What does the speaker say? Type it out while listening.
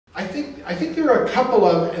think there are a couple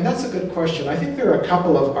of, and that's a good question, I think there are a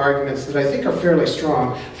couple of arguments that I think are fairly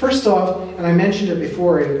strong. First off, and I mentioned it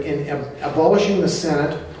before, in abolishing the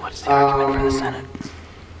Senate, what's the argument for the Senate?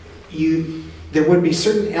 There would be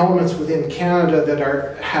certain elements within Canada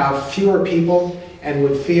that have fewer people and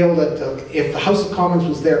would feel that if the House of Commons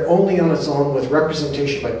was there only on its own with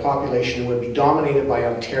representation by population, it would be dominated by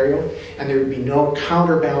Ontario, and there would be no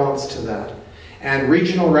counterbalance to that. And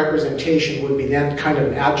regional representation would be then kind of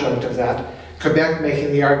an adjunct of that, Quebec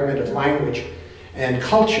making the argument of language and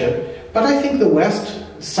culture. But I think the West,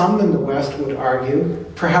 some in the West would argue,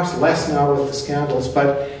 perhaps less now with the scandals,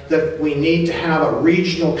 but that we need to have a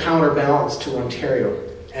regional counterbalance to Ontario,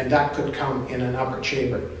 and that could come in an upper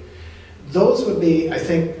chamber. Those would be, I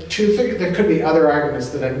think, two. There could be other arguments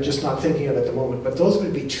that I'm just not thinking of at the moment, but those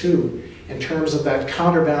would be two in terms of that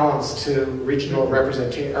counterbalance to regional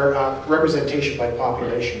representation by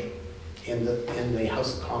population in the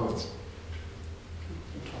House of Commons.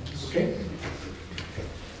 Okay.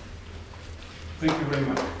 Thank you very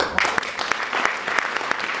much.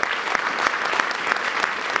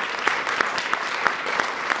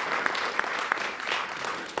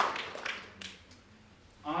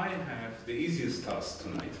 I have the easiest task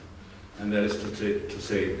tonight, and that is to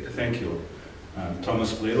say thank you. I'm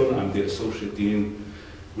Thomas Bredel. I'm the Associate Dean,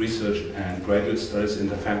 Research and Graduate Studies in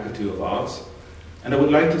the Faculty of Arts. And I would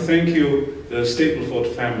like to thank you, the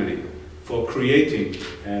Stapleford family, for creating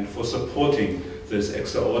and for supporting this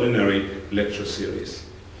extraordinary lecture series.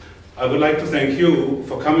 I would like to thank you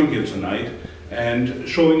for coming here tonight and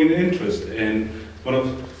showing an interest in one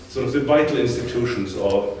of sort of the vital institutions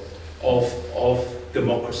of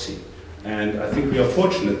democracy. And I think we are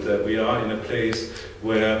fortunate that we are in a place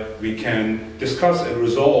where we can discuss and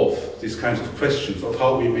resolve these kinds of questions of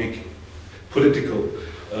how we make political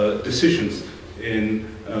decisions in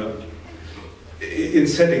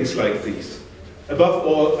settings like these. Above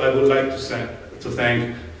all, I would like to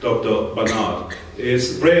thank Dr. Barnhart.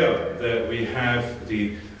 It's rare that we have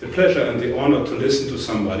the pleasure and the honor to listen to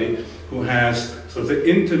somebody who has sort of the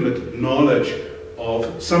intimate knowledge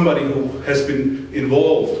of somebody who has been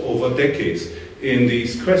involved over decades in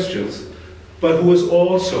these questions, but who is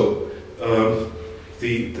also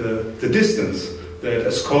the distance that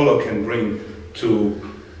a scholar can bring to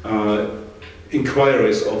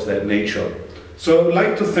inquiries of that nature. So I would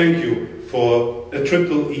like to thank you for a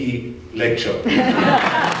triple E lecture.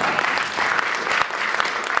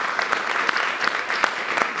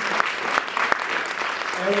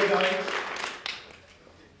 Erudite,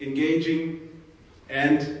 engaging,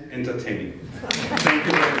 and entertaining. Thank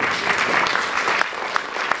you very much.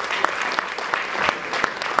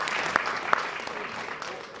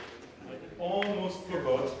 I almost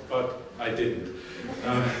forgot, but I didn't.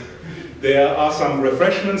 There are some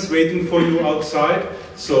refreshments waiting for you outside,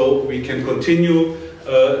 so we can continue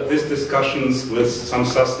these discussions with some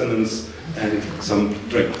sustenance and some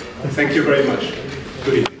drink. Thank you very much.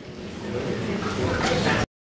 Good evening.